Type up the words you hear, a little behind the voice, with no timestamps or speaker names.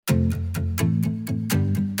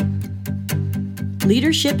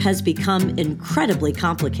Leadership has become incredibly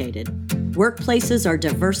complicated. Workplaces are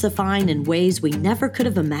diversifying in ways we never could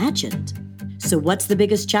have imagined. So what's the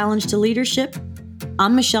biggest challenge to leadership?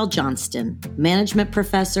 I'm Michelle Johnston, management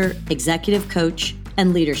professor, executive coach,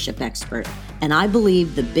 and leadership expert. And I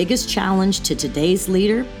believe the biggest challenge to today's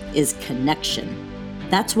leader is connection.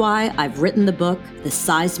 That's why I've written the book, The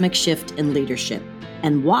Seismic Shift in Leadership,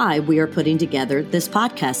 and why we are putting together this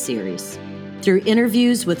podcast series. Through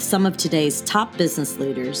interviews with some of today's top business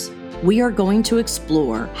leaders, we are going to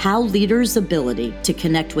explore how leaders' ability to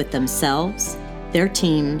connect with themselves, their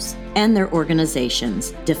teams, and their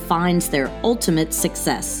organizations defines their ultimate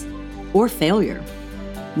success or failure.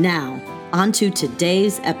 Now, on to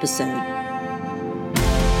today's episode.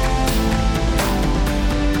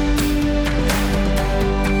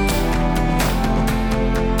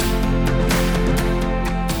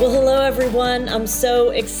 Well, hello, everyone. I'm so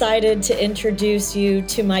excited to introduce you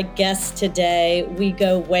to my guest today. We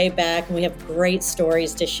go way back and we have great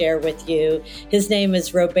stories to share with you. His name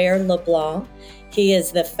is Robért LeBlanc. He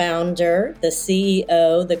is the founder, the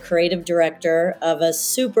CEO, the creative director of a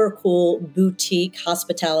super cool boutique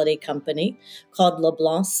hospitality company called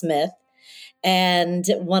LeBlanc Smith. And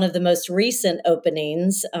one of the most recent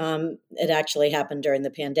openings, it actually happened during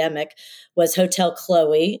the pandemic, was Hotel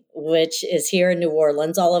Chloe, which is here in New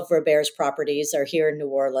Orleans. All of Robert's properties are here in New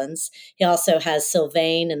Orleans. He also has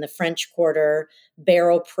Sylvain in the French Quarter,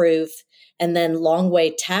 Barrel Proof, and then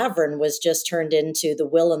Longway Tavern was just turned into the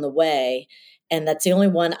Will and the Way. And that's the only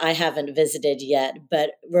one I haven't visited yet.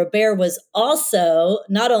 But Robért was also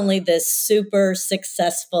not only this super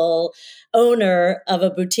successful owner of a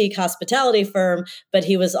boutique hospitality firm, but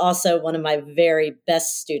he was also one of my very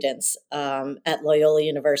best students at Loyola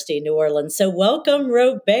University, New Orleans. So welcome,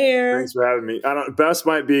 Robért. Thanks for having me. Best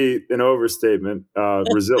might be an overstatement.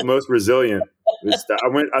 Most resilient.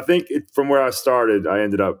 I think from where I started, I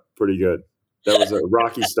ended up pretty good. That was a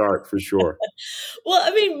rocky start for sure. Well,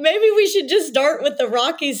 I mean, maybe we should just start with the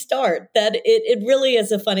rocky start. That it really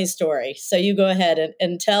is a funny story. So you go ahead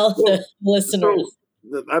and tell the listeners.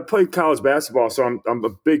 So I played college basketball, so I'm a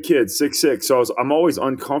big kid, 6'6". So I'm always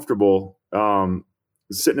uncomfortable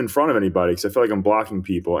sitting in front of anybody because I feel like I'm blocking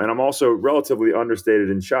people, and I'm also relatively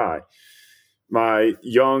understated and shy. My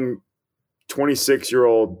young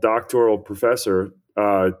 26-year-old doctoral professor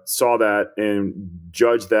saw that and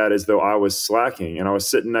judged that as though I was slacking. And I was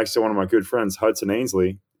sitting next to one of my good friends, Hudson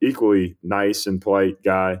Ainsley, equally nice and polite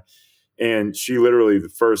guy. And she literally, the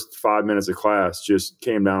first 5 minutes of class, just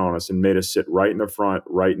came down on us and made us sit right in the front,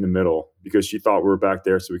 right in the middle, because she thought we were back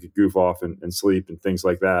there so we could goof off and sleep and things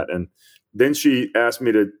like that. And then she asked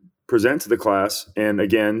me to present to the class. And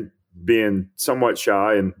again, being somewhat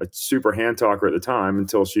shy and a super hand talker at the time,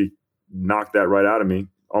 until she knocked that right out of me,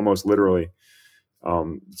 almost literally.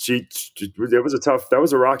 That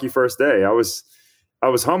was a rocky first day. I was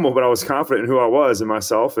humble, but I was confident in who I was and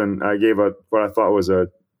myself. And I gave what I thought was a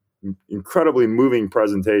incredibly moving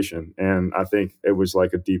presentation. And I think it was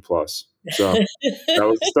like a D+. So that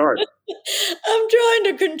was the start. I'm trying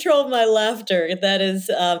to control my laughter. That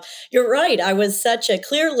is, you're right. I was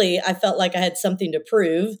clearly, I felt like I had something to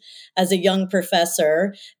prove as a young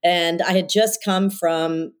professor. And I had just come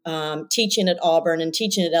from teaching at Auburn and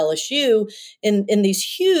teaching at LSU in these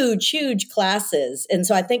huge, huge classes. And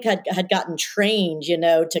so I think I had gotten trained,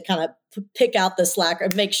 to kind of pick out the slacker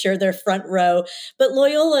and make sure they're front row. But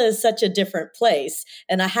Loyola is such a different place.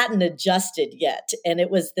 And I hadn't adjusted yet. And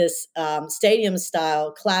it was this stadium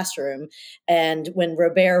style classroom. And when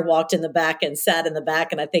Robért walked in the back and sat in the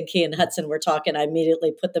back, and I think he and Hudson were talking, I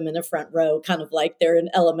immediately put them in the front row, kind of like they're in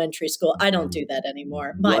elementary school. I don't do that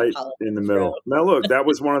anymore. My right apologies. In the middle. Now, look, that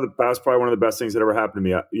was probably one of the best things that ever happened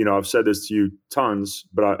to me. I've said this to you tons,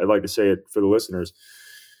 but I'd like to say it for the listeners.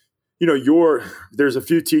 There's a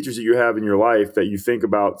few teachers that you have in your life that you think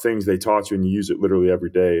about things they taught you and you use it literally every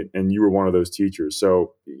day. And you were one of those teachers.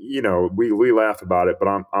 So, we laugh about it, but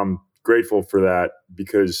I'm grateful for that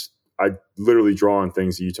because I literally draw on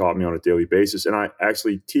things that you taught me on a daily basis. And I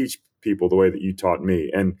actually teach people the way that you taught me.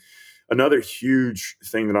 And another huge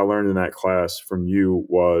thing that I learned in that class from you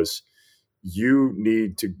was you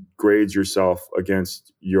need to grade yourself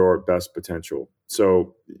against your best potential.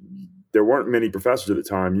 So there weren't many professors at the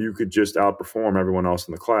time. You could just outperform everyone else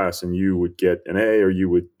in the class and you would get an A, or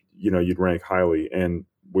you'd rank highly. And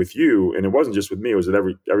with you, and it wasn't just with me, it was with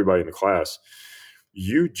everybody in the class,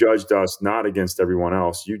 you judged us not against everyone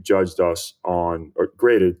else. You judged us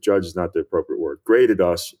judge is not the appropriate word, graded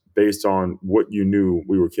us based on what you knew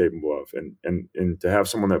we were capable of. And to have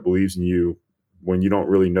someone that believes in you when you don't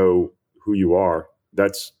really know who you are,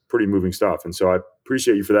 that's pretty moving stuff. And so I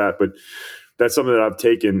appreciate you for that. But that's something that I've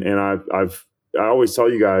taken and I've I always tell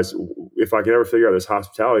you guys, if I could ever figure out this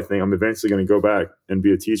hospitality thing, I'm eventually going to go back and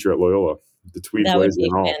be a teacher at Loyola, the tweed That would blazer be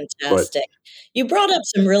and all. But fantastic. You brought up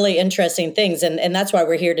some really interesting things, and that's why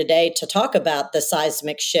we're here today to talk about the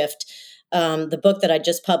seismic shift. The book that I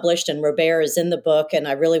just published, and Robert is in the book, and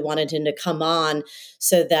I really wanted him to come on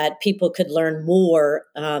so that people could learn more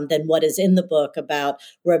than what is in the book about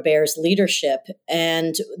Robert's leadership.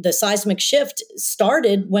 And the seismic shift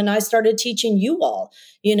started when I started teaching you all.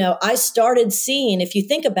 I started seeing, if you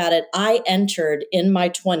think about it, I entered in my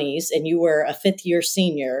 20s, and you were a fifth year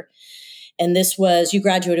senior. And this was, you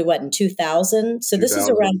graduated what, in 2000? So this is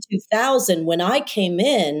 2000. around 2000 when I came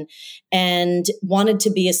in and wanted to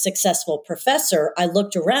be a successful professor. I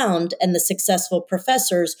looked around and the successful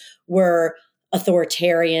professors were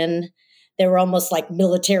authoritarian. They were almost like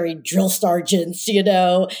military drill sergeants,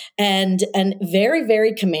 and very,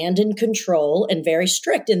 very command and control and very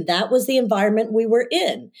strict. And that was the environment we were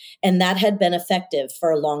in. And that had been effective for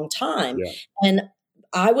a long time. Yeah. And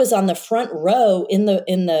I was on the front row in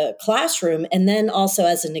the classroom, and then also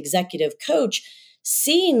as an executive coach,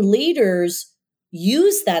 seeing leaders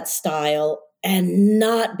use that style and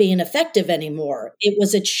not being effective anymore. It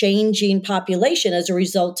was a changing population as a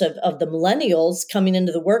result of the millennials coming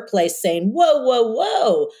into the workplace saying, whoa, whoa,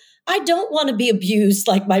 whoa, I don't want to be abused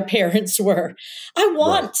like my parents were. I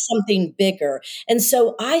want Right. something bigger. And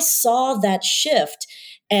so I saw that shift.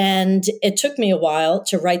 And it took me a while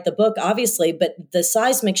to write the book, obviously, but the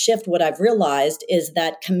seismic shift, what I've realized is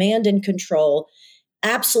that command and control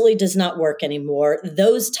absolutely does not work anymore.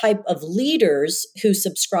 Those type of leaders who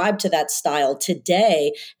subscribe to that style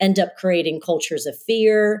today end up creating cultures of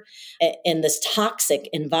fear in this toxic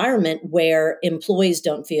environment where employees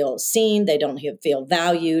don't feel seen, they don't feel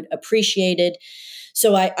valued, appreciated.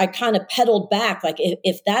 So I kind of pedaled back, like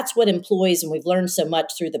if that's what employees, and we've learned so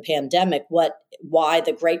much through the pandemic, why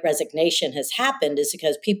the Great Resignation has happened is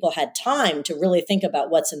because people had time to really think about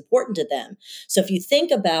what's important to them. So if you think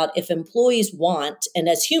about if employees want, and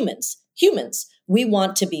as humans, we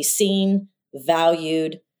want to be seen,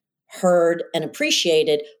 valued, heard, and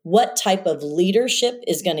appreciated, what type of leadership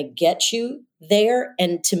is going to get you there?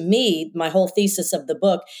 And to me, my whole thesis of the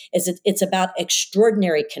book is it's about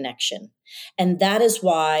extraordinary connection. And that is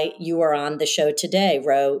why you are on the show today,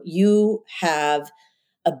 Ro. You have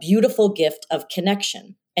a beautiful gift of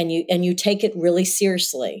connection, and you take it really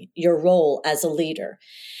seriously, your role as a leader.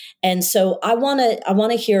 And so I want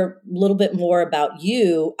to hear a little bit more about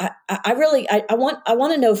you. I want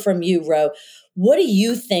to know from you, Ro, what do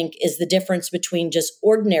you think is the difference between just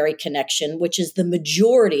ordinary connection, which is the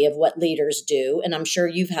majority of what leaders do, and I'm sure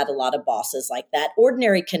you've had a lot of bosses like that.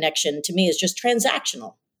 Ordinary connection to me is just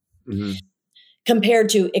transactional. Mm-hmm. Compared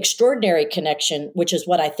to extraordinary connection, which is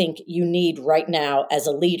what I think you need right now as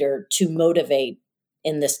a leader to motivate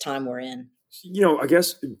in this time we're in. I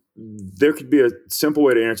guess there could be a simple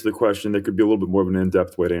way to answer the question. There could be a little bit more of an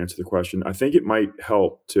in-depth way to answer the question. I think it might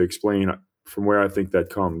help to explain from where I think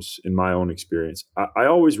that comes in my own experience. I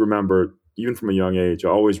always remember, even from a young age, I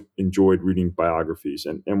always enjoyed reading biographies.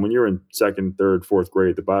 And when you're in second, third, fourth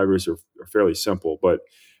grade, the biographies are fairly simple. But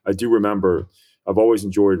I do remember I've always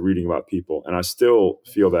enjoyed reading about people, and I still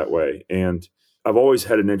feel that way. And I've always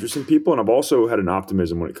had an interest in people, and I've also had an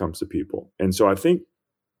optimism when it comes to people. And so I think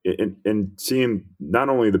in seeing not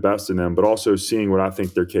only the best in them, but also seeing what I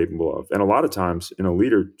think they're capable of. And a lot of times in a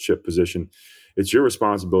leadership position, it's your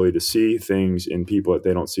responsibility to see things in people that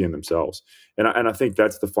they don't see in themselves. And I think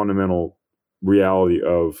that's the fundamental reality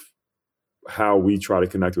of how we try to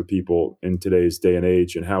connect with people in today's day and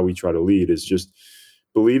age, and how we try to lead is just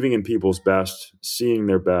believing in people's best, seeing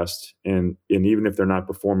their best, and even if they're not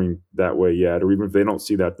performing that way yet, or even if they don't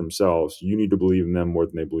see that themselves, you need to believe in them more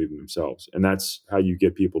than they believe in themselves. And that's how you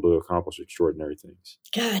get people to accomplish extraordinary things.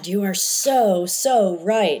 God, you are so, so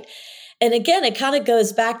right. And again, it kind of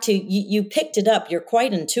goes back to you picked it up. You're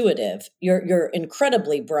quite intuitive. You're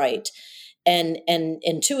incredibly bright and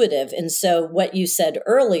intuitive. And so what you said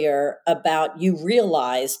earlier about you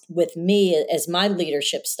realized with me as my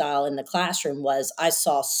leadership style in the classroom was I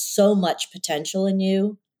saw so much potential in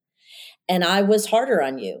you, and I was harder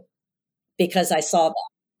on you because I saw that.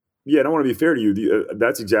 Yeah, and I want to be fair to you.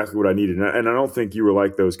 That's exactly what I needed. And I don't think you were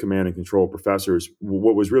like those command and control professors.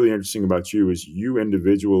 What was really interesting about you is you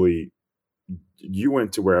individually, you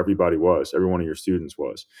went to where everybody was, every one of your students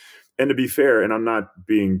was. And to be fair, and I'm not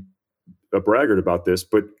being a braggart about this,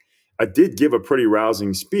 but I did give a pretty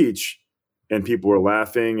rousing speech, and people were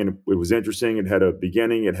laughing, and it was interesting. It had a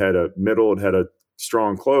beginning, it had a middle, it had a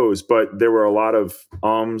strong close, but there were a lot of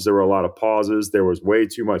there were a lot of pauses. There was way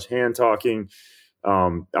too much hand talking.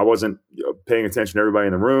 I wasn't paying attention to everybody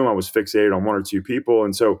in the room. I was fixated on one or two people.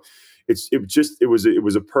 And so it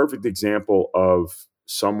was a perfect example of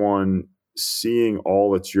someone seeing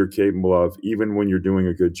all that you're capable of, even when you're doing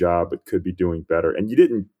a good job, but could be doing better. And you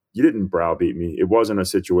didn't browbeat me. It wasn't a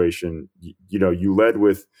situation, you led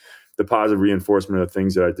with the positive reinforcement of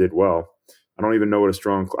things that I did well. I didn't know what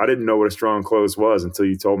a strong close was until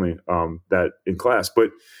you told me that in class,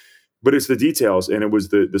 but it's the details, and it was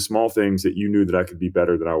the small things that you knew that I could be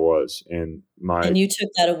better than I was. And you took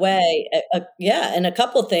that away. Yeah. And a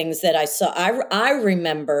couple of things that I saw, I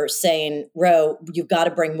remember saying, Ro, you've got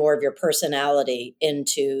to bring more of your personality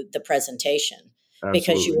into the presentation. Absolutely.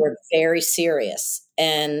 Because you were very serious.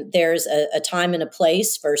 And there's a time and a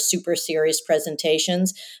place for super serious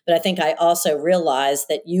presentations. But I think I also realized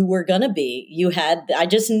that you were going to be, I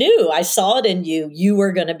just knew, I saw it in you. You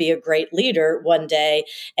were going to be a great leader one day,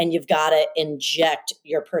 and you've got to inject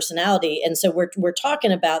your personality. And so we're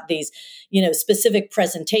talking about these, specific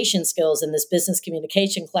presentation skills in this business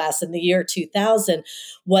communication class in the year 2000.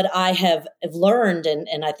 What I have learned,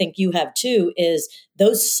 and I think you have too, is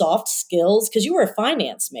those soft skills, because you were a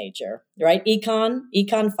finance major, right? Econ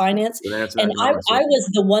finance. And I was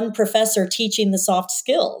the one professor teaching the soft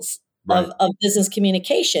skills. Right. Of business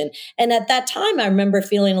communication. And at that time, I remember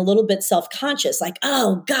feeling a little bit self-conscious, like,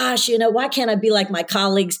 oh gosh, why can't I be like my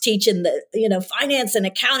colleagues teaching the, finance and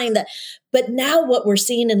accounting that. But now what we're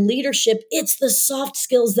seeing in leadership, it's the soft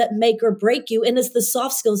skills that make or break you. And it's the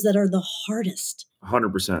soft skills that are the hardest.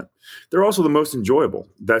 100%. They're also the most enjoyable.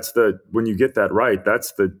 When you get that right,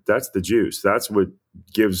 that's the juice. That's what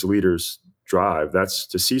gives leaders drive. That's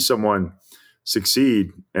to see someone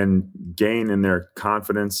succeed and gain in their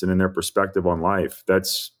confidence and in their perspective on life.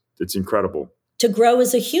 It's incredible. To grow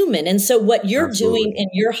as a human. And so what you're doing in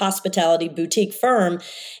your hospitality boutique firm,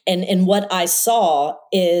 and what I saw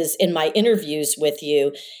is in my interviews with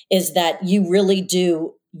you, is that you really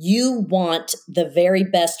do. You want the very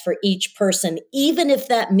best for each person, even if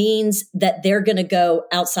that means that they're going to go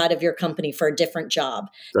outside of your company for a different job.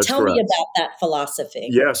 Tell me about that philosophy.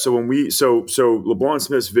 Yeah. So LeBlanc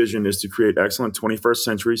Smith's vision is to create excellent 21st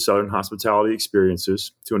century Southern hospitality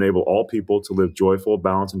experiences to enable all people to live joyful,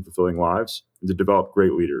 balanced, and fulfilling lives, and to develop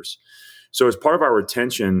great leaders. So as part of our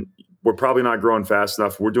retention, we're probably not growing fast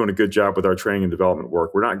enough. We're doing a good job with our training and development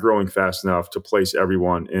work. We're not growing fast enough to place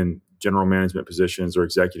everyone in general management positions or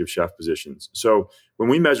executive chef positions. So when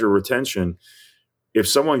we measure retention, if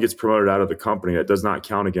someone gets promoted out of the company, that does not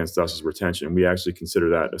count against us as retention. We actually consider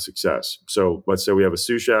that a success. So let's say we have a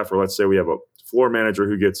sous chef, or let's say we have a floor manager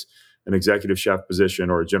who gets an executive chef position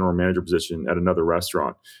or a general manager position at another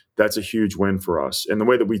restaurant. That's a huge win for us. And the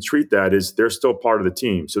way that we treat that is they're still part of the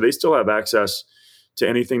team. So they still have access to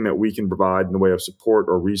anything that we can provide in the way of support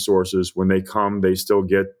or resources. When they come, they still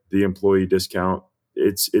get the employee discount.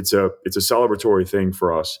 It's a celebratory thing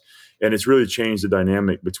for us. And it's really changed the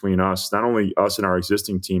dynamic between us, not only us and our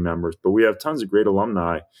existing team members, but we have tons of great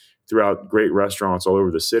alumni throughout great restaurants all over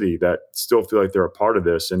the city that still feel like they're a part of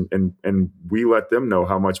this. And we let them know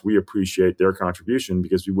how much we appreciate their contribution,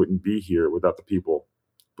 because we wouldn't be here without the people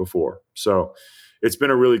before. So it's been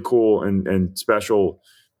a really cool and special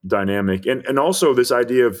dynamic. And also this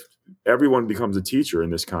idea of everyone becomes a teacher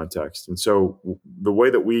in this context. And so the way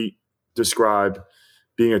that we describe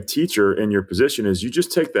being a teacher in your position is you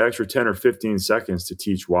just take the extra 10 or 15 seconds to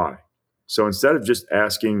teach why. So instead of just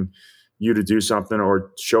asking you to do something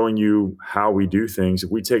or showing you how we do things,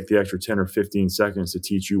 if we take the extra 10 or 15 seconds to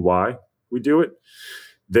teach you why we do it,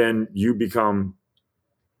 then you become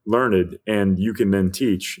learned, and you can then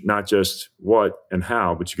teach not just what and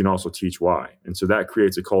how, but you can also teach why. And so that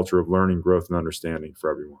creates a culture of learning, growth, and understanding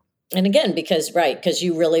for everyone. And again, because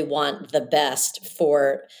you really want the best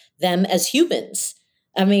for them as humans.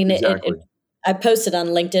 I mean, exactly. I posted on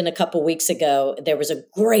LinkedIn a couple weeks ago, there was a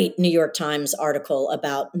great New York Times article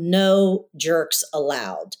about no jerks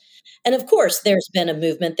allowed. And of course, there's been a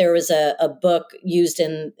movement. There was a book used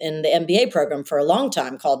in the MBA program for a long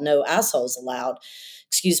time called No Assholes Allowed.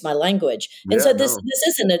 Excuse my language. And so this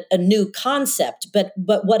isn't a new concept, but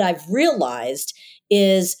what I've realized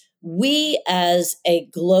is we as a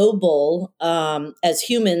global, as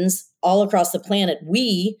humans all across the planet,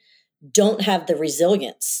 we don't have the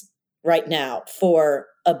resilience right now for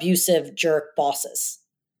abusive jerk bosses.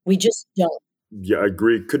 We just don't. Yeah, I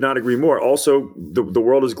agree. Could not agree more. Also, the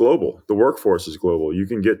world is global. The workforce is global. You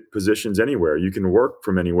can get positions anywhere. You can work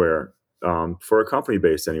from anywhere for a company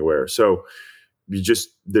based anywhere. So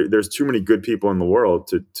there's too many good people in the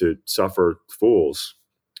world to suffer fools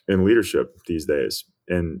in leadership these days.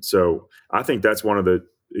 And so I think that's one of the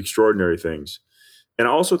extraordinary things. And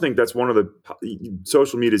I also think that's one of the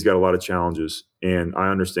social media's got a lot of challenges, and I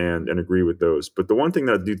understand and agree with those. But the one thing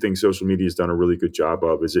that I do think social media has done a really good job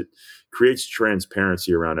of is it creates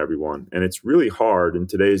transparency around everyone. And it's really hard in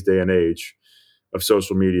today's day and age of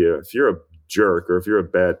social media. If you're a jerk or if you're a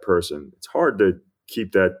bad person, it's hard to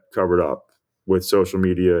keep that covered up with social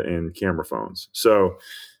media and camera phones. So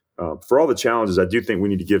for all the challenges, I do think we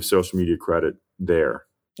need to give social media credit there.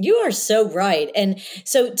 You are so right. And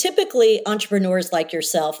so typically entrepreneurs like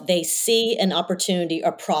yourself, they see an opportunity,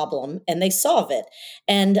 a problem, and they solve it.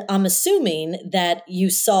 And I'm assuming that you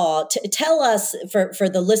saw, tell us for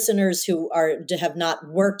the listeners who have not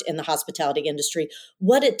worked in the hospitality industry,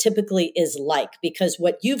 what it typically is like, because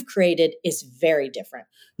what you've created is very different.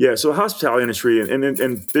 Yeah, so the hospitality industry, and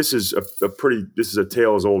this is this is a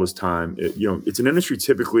tale as old as time. It's an industry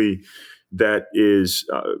typically that is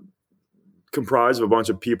comprised of a bunch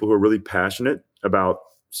of people who are really passionate about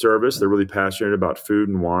service. They're really passionate about food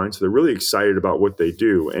and wine. So they're really excited about what they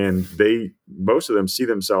do. And most of them see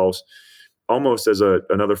themselves almost as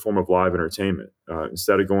another form of live entertainment.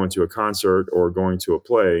 Instead of going to a concert or going to a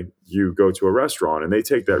play, you go to a restaurant, and they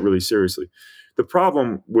take that really seriously. The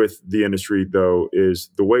problem with the industry, though, is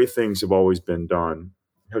the way things have always been done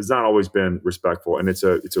has not always been respectful. And it's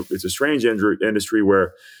a strange industry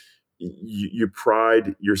where you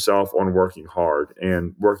pride yourself on working hard,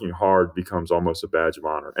 and working hard becomes almost a badge of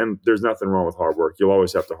honor. And there's nothing wrong with hard work. You'll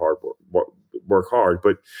always have to work hard.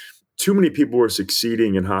 But too many people are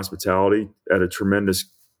succeeding in hospitality at a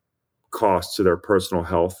tremendous cost to their personal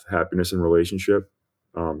health, happiness, and relationship.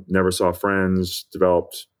 Never saw friends,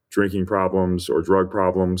 developed drinking problems or drug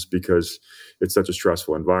problems because it's such a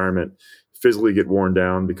stressful environment. Physically get worn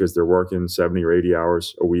down because they're working 70 or 80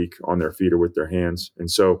 hours a week on their feet or with their hands. And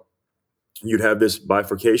so you'd have this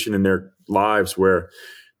bifurcation in their lives where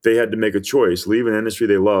they had to make a choice, leave an industry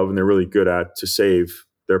they love and they're really good at to save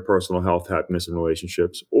their personal health, happiness, and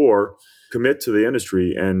relationships, or commit to the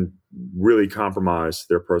industry and really compromise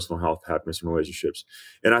their personal health, happiness, and relationships.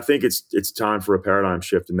 And I think it's time for a paradigm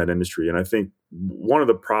shift in that industry. And I think one of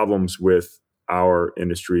the problems with our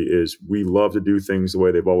industry is we love to do things the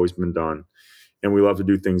way they've always been done, and we love to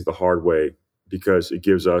do things the hard way, because it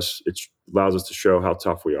allows us to show how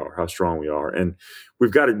tough we are, how strong we are. And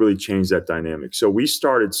we've got to really change that dynamic. So we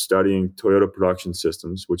started studying Toyota Production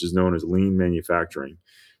Systems, which is known as lean manufacturing,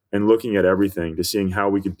 and looking at everything to seeing how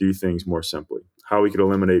we could do things more simply, how we could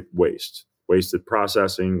eliminate wasted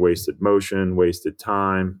processing, wasted motion, wasted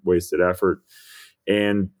time, wasted effort.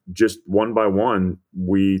 And just one by one,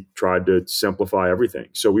 we tried to simplify everything.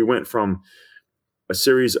 So we went from a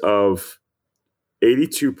series of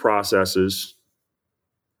 82 processes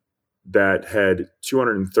that had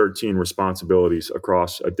 213 responsibilities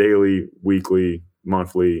across a daily, weekly,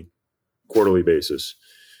 monthly, quarterly basis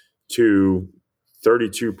to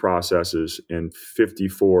 32 processes and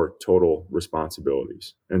 54 total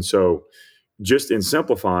responsibilities. And so just in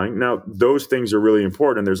simplifying, now those things are really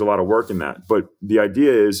important and there's a lot of work in that. But the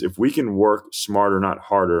idea is if we can work smarter, not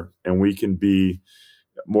harder, and we can be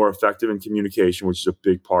more effective in communication, which is a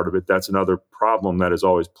big part of it. That's another problem that has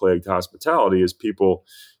always plagued hospitality is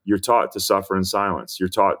you're taught to suffer in silence. You're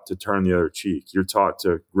taught to turn the other cheek. You're taught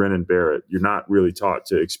to grin and bear it. You're not really taught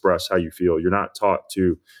to express how you feel. You're not taught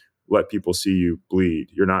to let people see you bleed.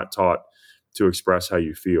 You're not taught to express how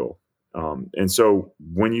you feel. And so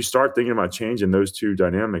when you start thinking about changing those two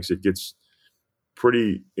dynamics, it gets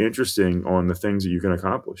pretty interesting on the things that you can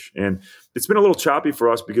accomplish. And it's been a little choppy for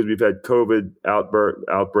us because we've had COVID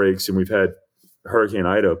outbreaks and we've had Hurricane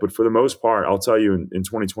Ida. But for the most part, I'll tell you in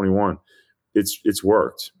 2021, it's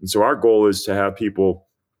worked. And so our goal is to have people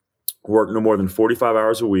work no more than 45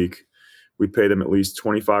 hours a week. We pay them at least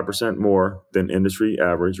 25% more than industry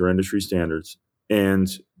average or industry standards, and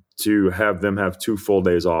to have them have 2 full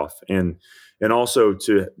days off. And also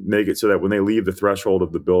to make it so that when they leave the threshold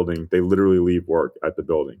of the building, they literally leave work at the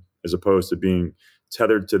building, as opposed to being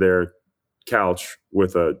tethered to their couch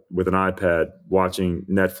with an iPad watching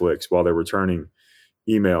Netflix while they're returning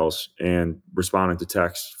emails and responding to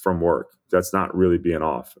texts from work. That's not really being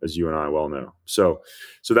off, as you and I well know. So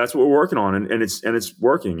that's what we're working on, and it's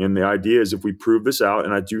working. And the idea is if we prove this out,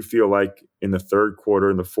 and I do feel like in the third quarter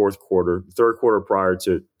and the third quarter prior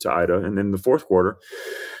to Ida, and then the fourth quarter,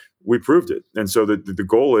 we proved it. And so the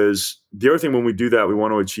goal is, the other thing when we do that, we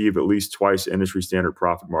want to achieve at least twice industry standard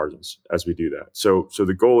profit margins as we do that. So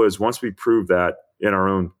the goal is, once we prove that in our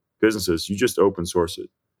own businesses, you just open source it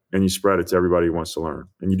and you spread it to everybody who wants to learn.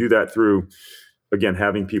 And you do that through, again,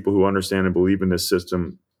 having people who understand and believe in this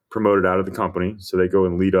system promoted out of the company. So they go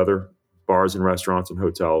and lead other bars and restaurants and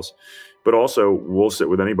hotels. But also we'll sit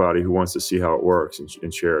with anybody who wants to see how it works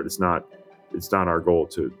and share it. It's not it's not our goal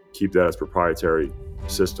to keep that as proprietary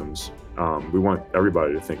systems. We want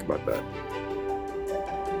everybody to think about that.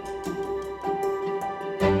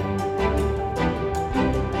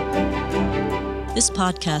 This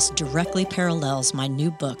podcast directly parallels my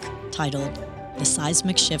new book titled The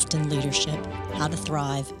Seismic Shift in Leadership: How to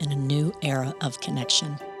Thrive in a New Era of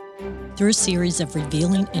Connection. Through a series of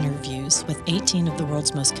revealing interviews with 18 of the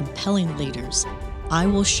world's most compelling leaders, I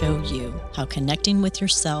will show you how connecting with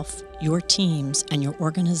yourself, your teams, and your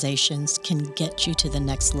organizations can get you to the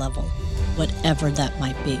next level, whatever that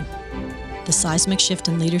might be. The Seismic Shift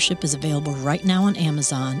in Leadership is available right now on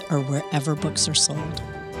Amazon or wherever books are sold.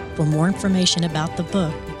 For more information about the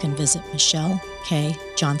book, you can visit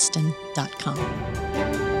michellekjohnston.com.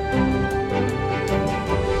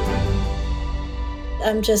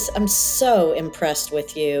 I'm so impressed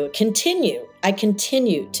with you. I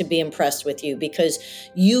continue to be impressed with you because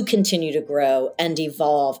you continue to grow and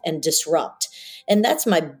evolve and disrupt. And that's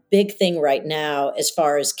my big thing right now as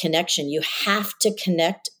far as connection. You have to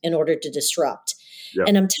connect in order to disrupt. Yep.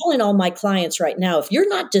 And I'm telling all my clients right now, if you're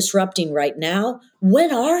not disrupting right now,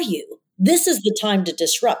 when are you? This is the time to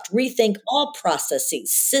disrupt, rethink all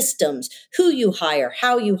processes, systems, who you hire,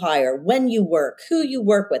 how you hire, when you work, who you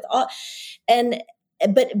work with. And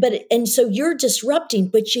so you're disrupting,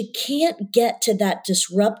 but you can't get to that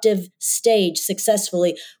disruptive stage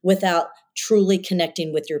successfully without truly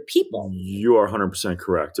connecting with your people. You are 100%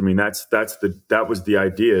 correct. I mean, that was the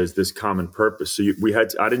idea, is this common purpose. So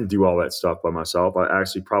I didn't do all that stuff by myself. I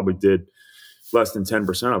actually probably did less than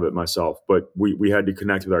 10% of it myself, but we had to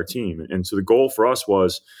connect with our team. And so the goal for us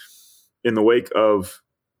was, in the wake of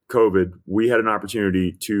COVID, we had an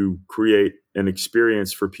opportunity to create an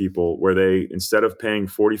experience for people where they, instead of paying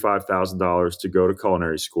 $45,000 to go to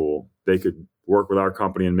culinary school, they could work with our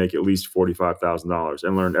company and make at least $45,000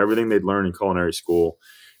 and learn everything they'd learn in culinary school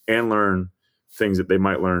and learn things that they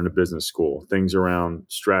might learn in a business school, things around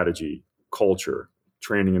strategy, culture,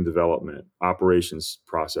 training and development, operations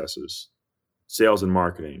processes, sales and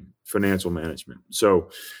marketing, financial management. So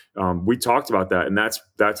we talked about that, and that's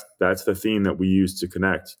the theme that we used to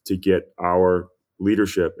connect, to get our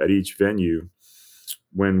leadership at each venue.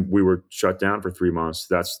 When we were shut down for 3 months,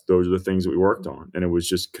 those are the things that we worked on, and it was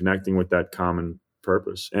just connecting with that common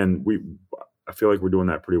purpose. And I feel like we're doing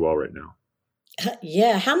that pretty well right now.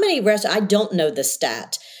 Yeah, how many restaurants? I don't know the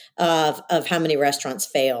stat of how many restaurants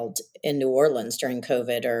failed in New Orleans during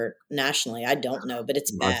COVID or nationally. I don't know, but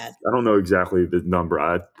it's bad. I don't know exactly the number.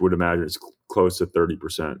 I would imagine it's close to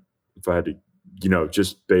 30%. If I had to,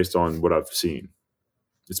 just based on what I've seen.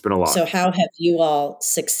 It's been a lot. So how have you all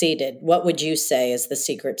succeeded? What would you say is the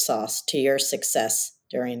secret sauce to your success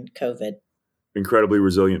during COVID? Incredibly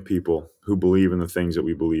resilient people who believe in the things that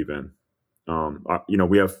we believe in.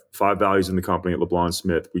 We have 5 values in the company at LeBlanc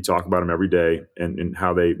Smith. We talk about them every day and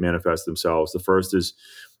how they manifest themselves. The first is,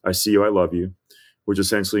 I see you, I love you, which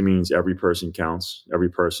essentially means every person counts. Every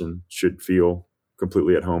person should feel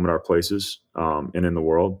completely at home at our places and in the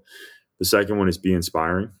world. The second one is be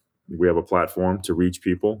inspiring. We have a platform to reach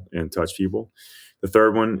people and touch people. The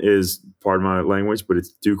third one is, pardon my language, but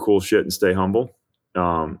it's do cool shit and stay humble.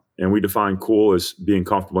 And we define cool as being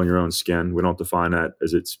comfortable in your own skin. We don't define that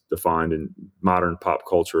as it's defined in modern pop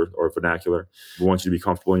culture or vernacular. We want you to be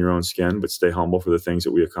comfortable in your own skin, but stay humble for the things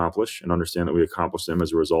that we accomplish, and understand that we accomplish them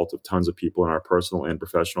as a result of tons of people in our personal and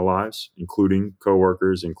professional lives, including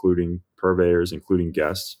coworkers, including purveyors, including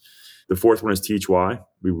guests. The fourth one is teach why.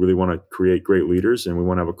 We really want to create great leaders, and we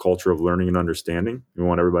want to have a culture of learning and understanding. We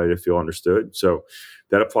want everybody to feel understood. So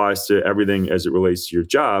that applies to everything as it relates to your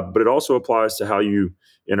job, but it also applies to how you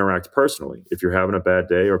interact personally. If you're having a bad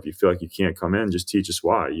day, or if you feel like you can't come in, just teach us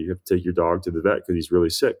why. You have to take your dog to the vet because he's really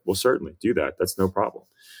sick. Well, certainly do that. That's no problem.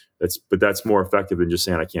 But that's more effective than just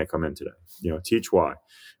saying, I can't come in today. Teach why.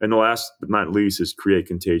 And the last but not least is create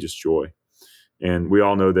contagious joy. And we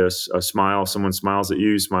all know this: a smile, someone smiles at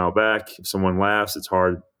you, smile back. If someone laughs, it's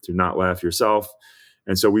hard to not laugh yourself.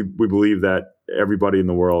 And so we believe that everybody in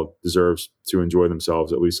the world deserves to enjoy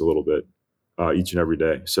themselves at least a little bit each and every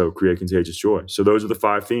day. So create contagious joy. So those are the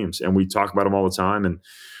 5 themes, and we talk about them all the time. And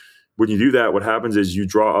when you do that, what happens is you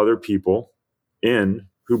draw other people in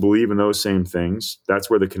who believe in those same things. That's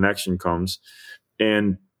where the connection comes.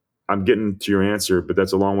 And I'm getting to your answer, but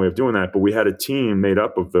that's a long way of doing that. But we had a team made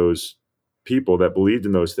up of those people that believed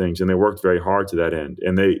in those things, and they worked very hard to that end.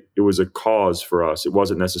 And it was a cause for us. It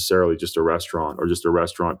wasn't necessarily just a restaurant or just a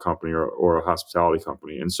restaurant company or a hospitality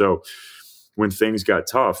company. And so when things got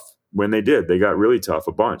tough, they got really tough,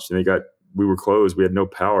 a bunch. And we were closed. We had no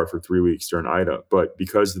power for 3 weeks during Ida. But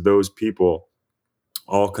because those people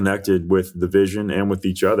all connected with the vision and with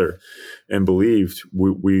each other, and believed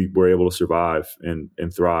we were able to survive and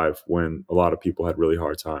thrive when a lot of people had really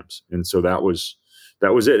hard times. And so that was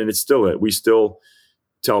it. And it's still it. We still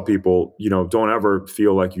tell people, don't ever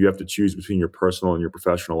feel like you have to choose between your personal and your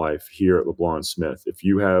professional life here at LeBlanc Smith. If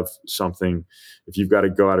you have something, if you've got to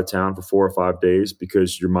go out of town for 4 or 5 days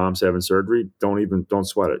because your mom's having surgery, don't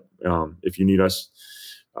sweat it. If you need us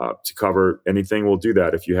to cover anything, we'll do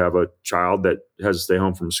that. If you have a child that has to stay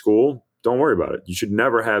home from school, don't worry about it. You should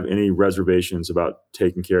never have any reservations about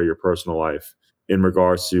taking care of your personal life in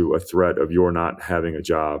regards to a threat of your not having a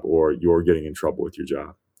job or you're getting in trouble with your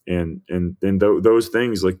job. And those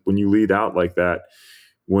things, like when you lead out like that,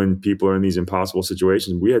 when people are in these impossible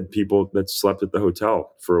situations, we had people that slept at the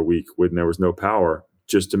hotel for a week when there was no power,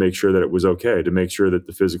 just to make sure that it was okay, to make sure that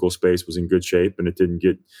the physical space was in good shape and it didn't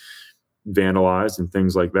get vandalized and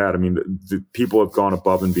things like that. I mean, the people have gone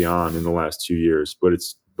above and beyond in the last 2 years, but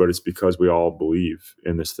it's because we all believe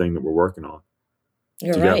in this thing that we're working on.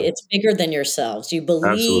 You're right. It's bigger than yourselves. You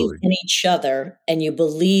believe Absolutely. in each other, and you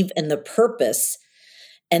believe in the purpose.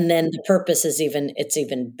 And then the purpose is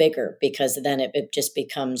even bigger, because then it just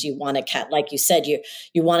becomes, you want to, like you said,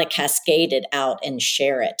 you want to cascade it out and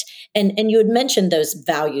share it. And you had mentioned those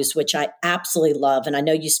values, which I absolutely love. And I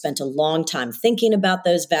know you spent a long time thinking about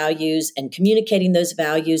those values and communicating those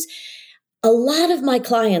values. A lot of my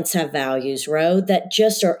clients have values, Ro, that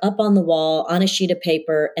just are up on the wall on a sheet of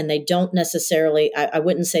paper, and they don't necessarily, I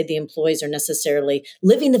wouldn't say the employees are necessarily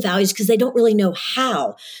living the values because they don't really know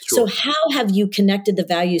how. Sure. So how have you connected the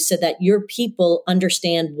values so that your people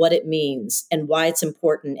understand what it means and why it's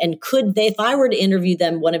important? And could they, if I were to interview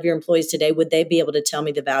them, one of your employees today, would they be able to tell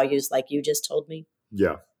me the values like you just told me?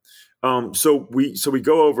 Yeah. So we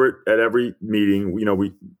go over it at every meeting.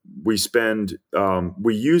 We spend,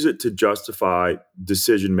 we use it to justify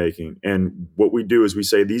decision making. And what we do is we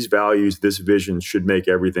say these values, this vision should make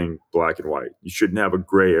everything black and white. You shouldn't have a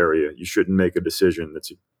gray area. You shouldn't make a decision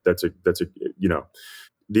that's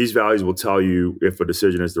these values will tell you if a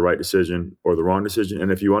decision is the right decision or the wrong decision.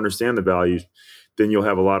 And if you understand the values, then you'll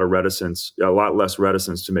have a lot less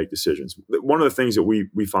reticence to make decisions. One of the things that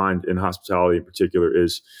we find in hospitality in particular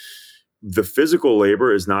is the physical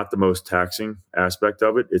labor is not the most taxing aspect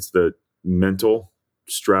of it. It's the mental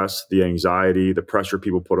stress, the anxiety, the pressure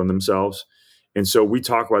people put on themselves. And so we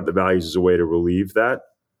talk about the values as a way to relieve that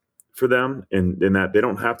for them, and that they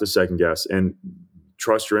don't have to second guess and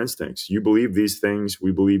trust your instincts. You believe these things.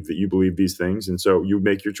 We believe that you believe these things. And so you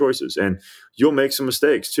make your choices, and you'll make some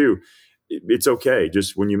mistakes too. It's okay.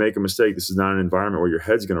 Just when you make a mistake, this is not an environment where your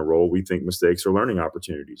head's going to roll. We think mistakes are learning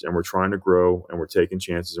opportunities, and we're trying to grow, and we're taking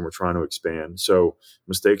chances, and we're trying to expand. So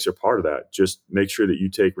mistakes are part of that. Just make sure that you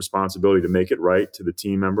take responsibility to make it right to the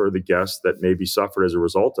team member or the guest that maybe suffered as a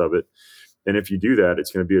result of it. And if you do that,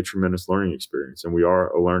 it's going to be a tremendous learning experience. And we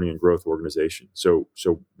are a learning and growth organization. So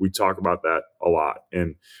we talk about that a lot.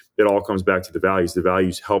 And it all comes back to the values. The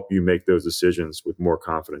values help you make those decisions with more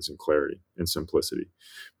confidence and clarity and simplicity.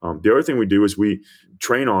 The other thing we do is we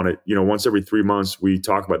train on it. Once every 3 months, we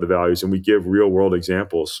talk about the values and we give real world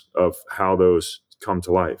examples of how those come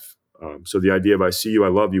to life. So the idea of I see you, I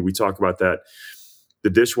love you, we talk about that. The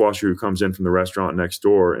dishwasher who comes in from the restaurant next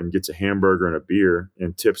door and gets a hamburger and a beer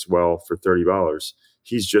and tips well for $30,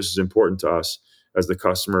 he's just as important to us as the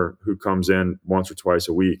customer who comes in once or twice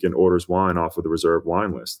a week and orders wine off of the reserved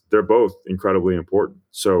wine list. They're both incredibly important.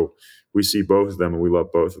 So we see both of them and we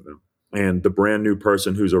love both of them. And the brand new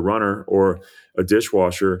person who's a runner or a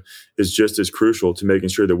dishwasher is just as crucial to making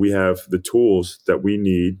sure that we have the tools that we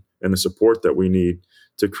need and the support that we need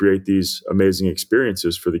to create these amazing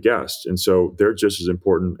experiences for the guests. And so they're just as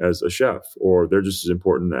important as a chef, or they're just as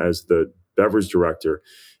important as the beverage director.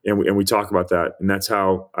 And we talk about that. And that's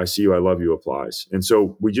how I see you, I love you applies. And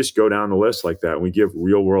so we just go down the list like that. And we give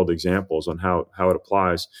real world examples on how it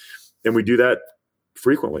applies. And we do that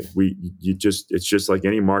frequently. It's just like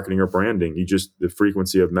any marketing or branding. The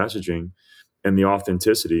frequency of messaging and the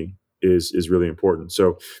authenticity is really important.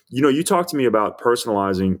 So, you talk to me about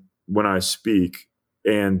personalizing when I speak,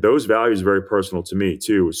 and those values are very personal to me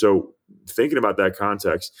too. So thinking about that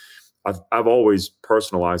context, I've always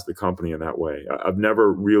personalized the company in that way. I've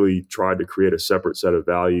never really tried to create a separate set of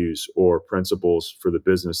values or principles for the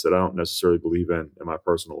business that I don't necessarily believe in my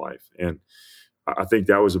personal life. And I think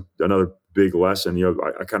that was another big lesson.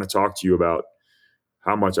 I kind of talked to you about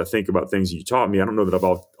how much I think about things that you taught me. I don't know that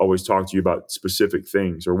I've always talked to you about specific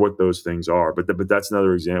things or what those things are, but that's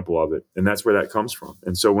another example of it. And that's where that comes from.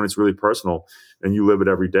 And so when it's really personal and you live it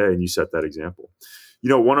every day and you set that example.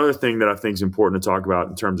 One other thing that I think is important to talk about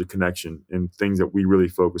in terms of connection and things that we really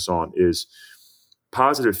focus on is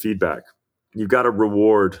positive feedback. you've got to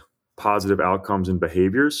reward positive outcomes and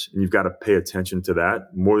behaviors, and you've got to pay attention to that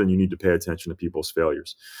more than you need to pay attention to people's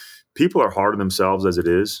failures. People are hard on themselves as it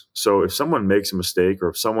is. So if someone makes a mistake or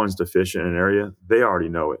if someone's deficient in an area, they already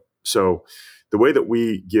know it. So the way that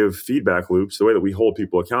we give feedback loops, the way that we hold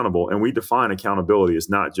people accountable, and we define accountability as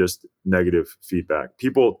not just negative feedback.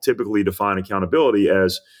 People typically define accountability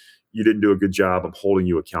as you didn't do a good job, I'm holding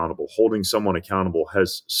you accountable. Holding someone accountable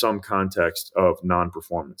has some context of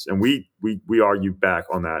non-performance. And we argue back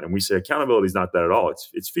on that. And we say accountability is not that at all.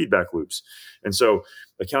 It's feedback loops. And so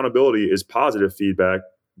accountability is positive feedback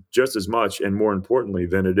just as much and more importantly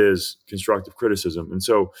than it is constructive criticism. And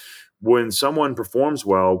so when someone performs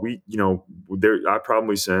well, I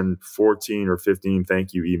probably send 14 or 15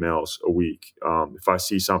 thank you emails a week. If I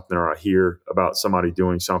see something or I hear about somebody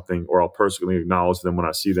doing something, or I'll personally acknowledge them when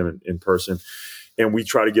I see them in person. And we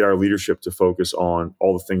try to get our leadership to focus on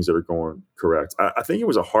all the things that are going correct. I think it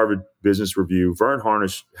was a Harvard Business Review. Vern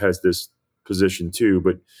Harnish has this position too,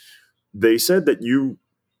 but they said that you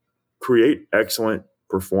create excellent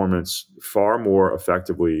performance far more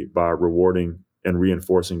effectively by rewarding and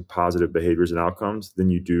reinforcing positive behaviors and outcomes than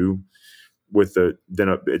you do with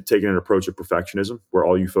taking an approach of perfectionism where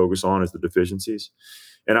all you focus on is the deficiencies.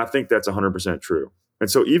 And I think that's 100% true. And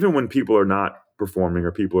so even when people are not performing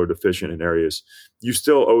or people are deficient in areas, you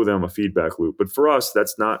still owe them a feedback loop. But for us,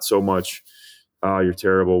 that's not so much, you're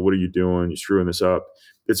terrible, what are you doing? You're screwing this up.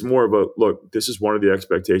 It's more of a, look, this is one of the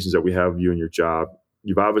expectations that we have of you in your job.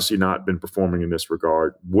 You've obviously not been performing in this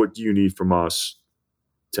regard. What do you need from us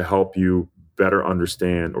to help you better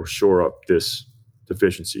understand or shore up this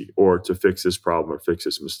deficiency, or to fix this problem or fix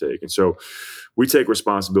this mistake? And so we take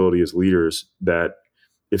responsibility as leaders that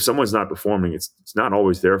if someone's not performing, it's not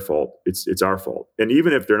always their fault. It's our fault. And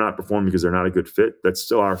even if they're not performing because they're not a good fit, that's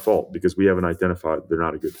still our fault because we haven't identified they're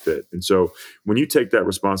not a good fit. And so when you take that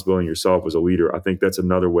responsibility yourself as a leader, I think that's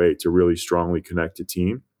another way to really strongly connect a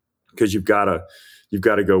team, because you've got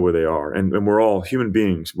to go where they are. And we're all human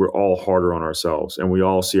beings. We're all harder on ourselves, and we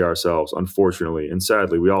all see ourselves, unfortunately and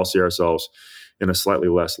sadly, we all see ourselves in a slightly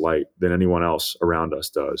less light than anyone else around us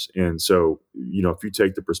does. And so, if you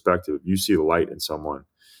take the perspective, you see the light in someone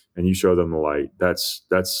and you show them the light, that's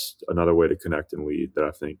another way to connect and lead that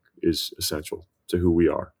I think is essential to who we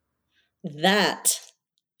are. That,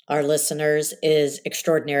 our listeners, is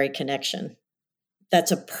extraordinary connection.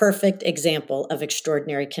 That's a perfect example of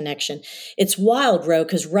extraordinary connection. It's wild, Ro,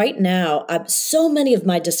 because right now, so many of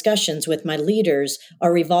my discussions with my leaders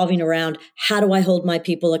are revolving around how do I hold my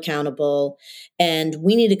people accountable? And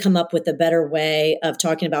we need to come up with a better way of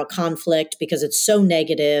talking about conflict because it's so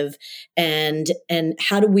negative. And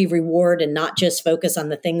how do we reward and not just focus on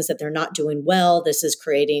the things that they're not doing well? This is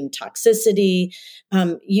creating toxicity.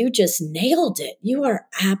 You just nailed it. You are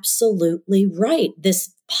absolutely right.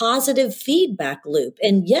 This positive feedback loop.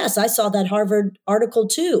 And yes, I saw that Harvard article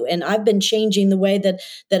too. And I've been changing the way that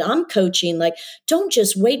I'm coaching. Like, don't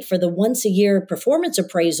just wait for the once a year performance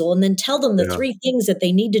appraisal and then tell them the 3 things that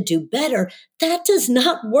they need to do better. That does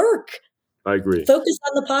not work. I agree. Focus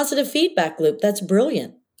on the positive feedback loop. That's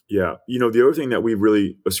brilliant. Yeah. The other thing that we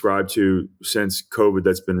really ascribed to since COVID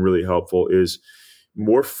that's been really helpful is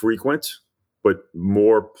more frequent, but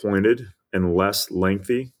more pointed and less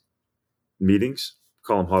lengthy meetings.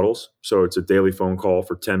 Call them huddles. So it's a daily phone call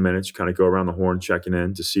for 10 minutes. You kind of go around the horn, checking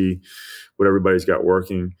in to see what everybody's got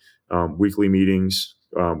working. Weekly meetings.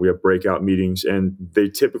 We have breakout meetings, and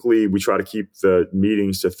we try to keep the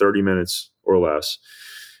meetings to 30 minutes or less.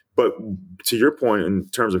 But to your point, in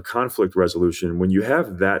terms of conflict resolution, when you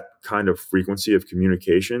have that kind of frequency of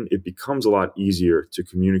communication, it becomes a lot easier to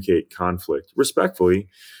communicate conflict respectfully,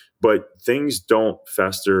 but things don't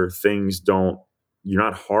fester. You're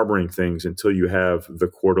not harboring things until you have the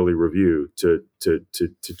quarterly review to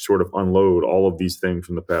sort of unload all of these things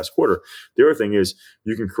from the past quarter. The other thing is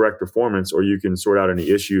you can correct performance, or you can sort out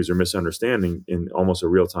any issues or misunderstanding in almost a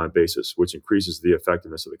real-time basis, which increases the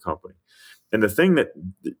effectiveness of the company. And the thing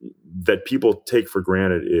that people take for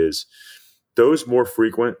granted is those more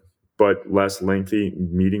frequent but less lengthy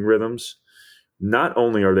meeting rhythms. Not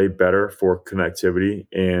only are they better for connectivity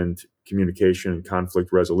and communication and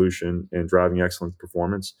conflict resolution and driving excellent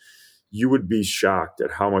performance, you would be shocked at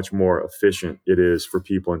how much more efficient it is for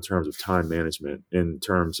people in terms of time management, in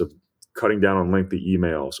terms of cutting down on lengthy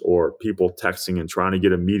emails, or people texting and trying to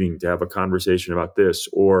get a meeting to have a conversation about this.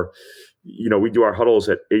 Or, we do our huddles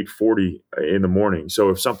at 8:40 in the morning. So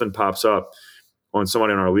if something pops up on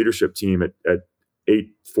somebody on our leadership team at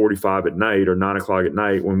 8:45 at night or 9 o'clock at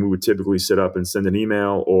night, when we would typically sit up and send an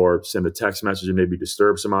email or send a text message and maybe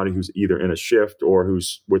disturb somebody who's either in a shift or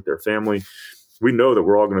who's with their family, we know that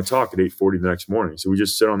we're all going to talk at 8:40 the next morning. So we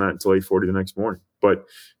just sit on that until 8:40 the next morning. But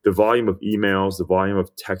the volume of emails, the volume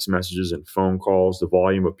of text messages and phone calls, the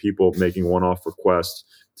volume of people making one-off requests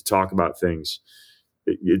to talk about things,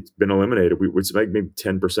 it's been eliminated. It's like maybe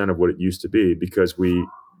 10% of what it used to be, because we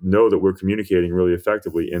know that we're communicating really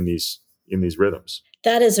effectively in these rhythms.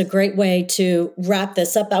 That is a great way to wrap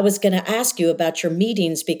this up. I was going to ask you about your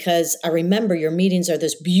meetings, because I remember your meetings are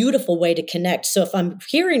this beautiful way to connect. So if I'm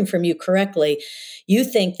hearing from you correctly, you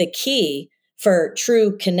think the key for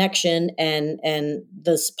true connection and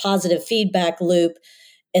this positive feedback loop,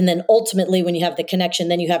 and then ultimately when you have the connection,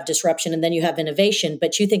 then you have disruption and then you have innovation.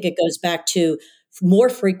 But you think it goes back to more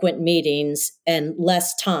frequent meetings and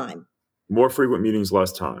less time. More frequent meetings,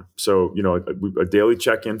 less time. So, a daily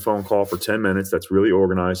check-in phone call for 10 minutes. That's really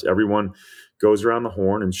organized. Everyone goes around the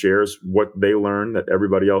horn and shares what they learned that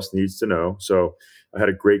everybody else needs to know. So I had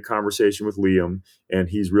a great conversation with Liam, and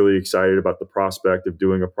he's really excited about the prospect of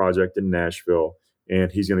doing a project in Nashville. And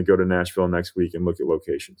he's going to go to Nashville next week and look at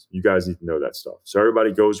locations. You guys need to know that stuff. So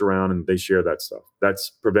everybody goes around and they share that stuff. That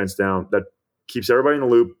keeps everybody in the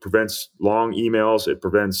loop, prevents long emails. It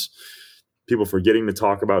prevents people forgetting to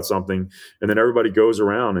talk about something. And then everybody goes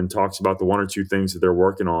around and talks about the one or two things that they're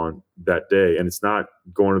working on that day. And it's not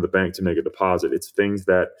going to the bank to make a deposit. It's things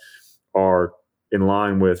that are in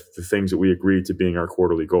line with the things that we agreed to being our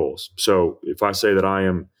quarterly goals. So if I say that I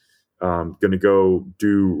am going to go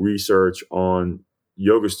do research on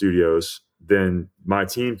yoga studios, then my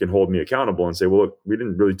team can hold me accountable and say, well, look, we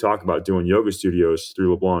didn't really talk about doing yoga studios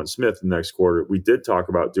through LeBlanc and Smith the next quarter. We did talk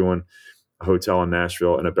about doing a hotel in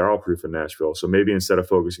Nashville and a barrel proof in Nashville. So maybe instead of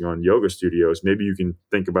focusing on yoga studios, maybe you can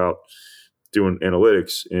think about doing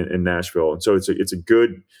analytics in Nashville. And so it's a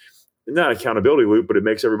good, not accountability loop, but it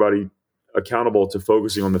makes everybody accountable to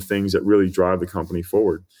focusing on the things that really drive the company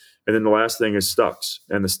forward. And then the last thing is stucks.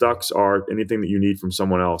 And the stucks are anything that you need from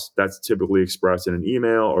someone else. That's typically expressed in an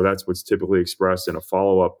email, or that's what's typically expressed in a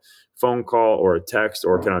follow-up phone call or a text,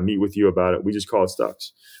 or can I meet with you about it? We just call it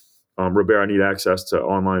stucks. Robert, I need access to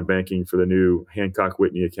online banking for the new Hancock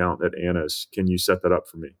Whitney account at Anna's. Can you set that up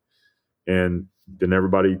for me? And then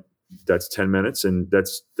everybody, that's 10 minutes. And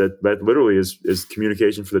that literally is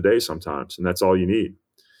communication for the day sometimes. And that's all you need.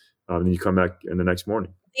 And then you come back in the next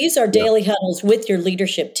morning. These are daily huddles with your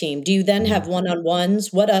leadership team. Do you then have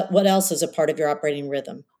one-on-ones? What else is a part of your operating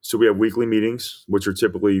rhythm? So we have weekly meetings, which are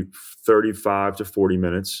typically 35 to 40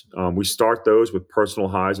 minutes. We start those with personal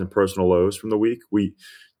highs and personal lows from the week.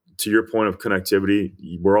 To your point of connectivity,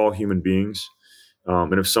 we're all human beings.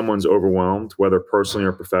 And if someone's overwhelmed, whether personally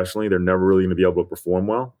or professionally, they're never really going to be able to perform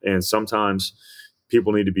well. And sometimes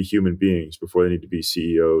people need to be human beings before they need to be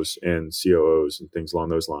CEOs and COOs and things along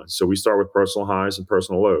those lines. So we start with personal highs and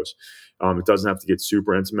personal lows. It doesn't have to get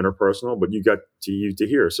super intimate or personal, but you got to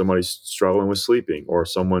hear somebody's struggling with sleeping, or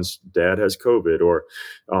someone's dad has COVID,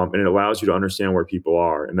 and it allows you to understand where people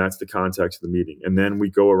are. And that's the context of the meeting. And then we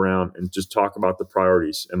go around and just talk about the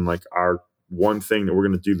priorities and like our one thing that we're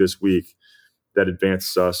going to do this week that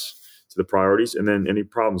advances us to the priorities, and then any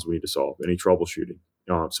problems we need to solve, any troubleshooting.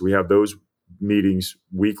 So we have those meetings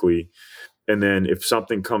weekly. And then if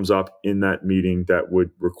something comes up in that meeting that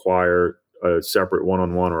would require a separate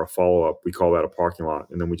one-on-one or a follow-up, we call that a parking lot.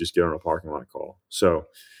 And then we just get on a parking lot call. So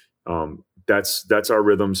that's our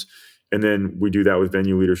rhythms. And then we do that with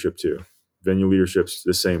venue leadership too. Venue leadership's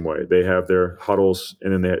the same way. They have their huddles,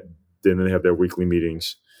 and then they have their weekly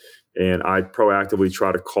meetings. And I proactively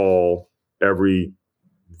try to call every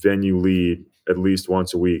venue lead at least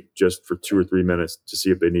once a week, just for 2 or 3 minutes to see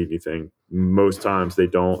if they need anything. Most times they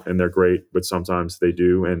don't, and they're great, but sometimes they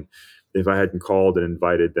do. And if I hadn't called and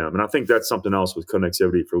invited them, and I think that's something else with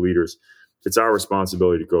connectivity for leaders, it's our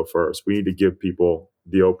responsibility to go first. We need to give people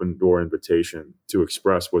the open door invitation to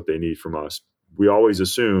express what they need from us. We always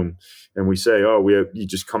assume, and we say, you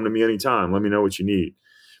just come to me anytime. Let me know what you need.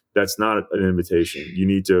 That's not an invitation. You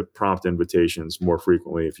need to prompt invitations more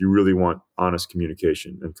frequently if you really want honest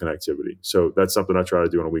communication and connectivity. So that's something I try to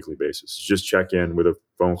do on a weekly basis. Just check in with a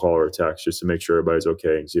phone call or a text just to make sure everybody's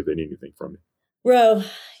okay and see if they need anything from me. Ro,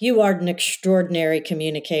 you are an extraordinary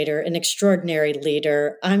communicator, an extraordinary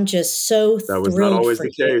leader. I'm just so thrilled. That was not always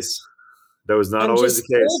the case. That was not always the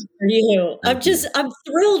case. For you. I'm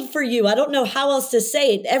thrilled for you. I don't know how else to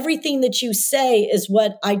say it. Everything that you say is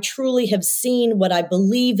what I truly have seen, what I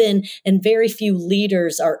believe in, and very few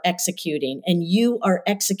leaders are executing. And you are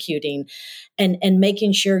executing and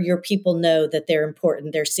making sure your people know that they're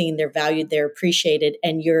important, they're seen, they're valued, they're appreciated.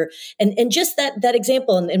 And just that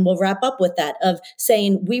example, and we'll wrap up with that, of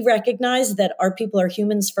saying we recognize that our people are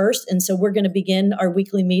humans first. And so we're going to begin our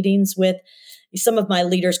weekly meetings with some of my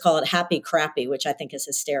leaders call it happy crappy, which I think is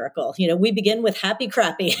hysterical. We begin with happy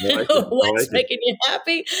crappy. What's making you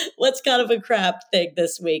happy? What's kind of a crap thing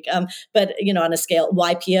this week? But on a scale,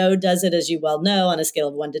 YPO does it, as you well know, on a scale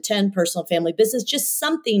of 1 to 10, personal, family, business, just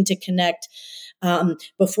something to connect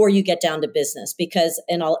before you get down to business.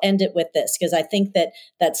 And I'll end it with this, because I think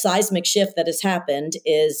that seismic shift that has happened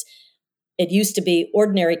is, it used to be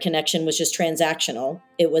ordinary connection was just transactional.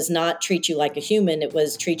 It was not treat you like a human. It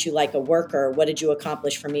was treat you like a worker. What did you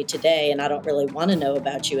accomplish for me today? And I don't really want to know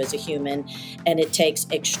about you as a human. And it takes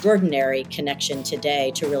extraordinary connection today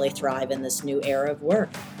to really thrive in this new era of work.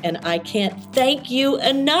 And I can't thank you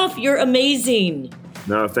enough. You're amazing.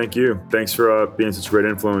 No, thank you. Thanks for being such a great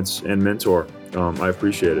influence and mentor. I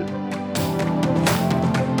appreciate it.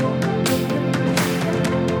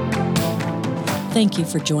 Thank you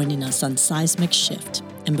for joining us on Seismic Shift.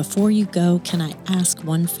 And before you go, can I ask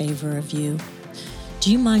one favor of you?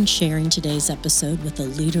 Do you mind sharing today's episode with a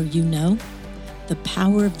leader you know? The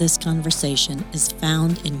power of this conversation is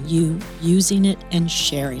found in you using it and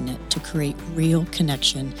sharing it to create real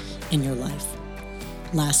connection in your life.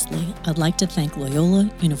 Lastly, I'd like to thank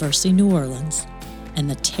Loyola University New Orleans and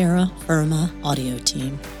the Terra Firma audio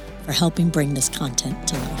team for helping bring this content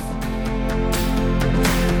to life.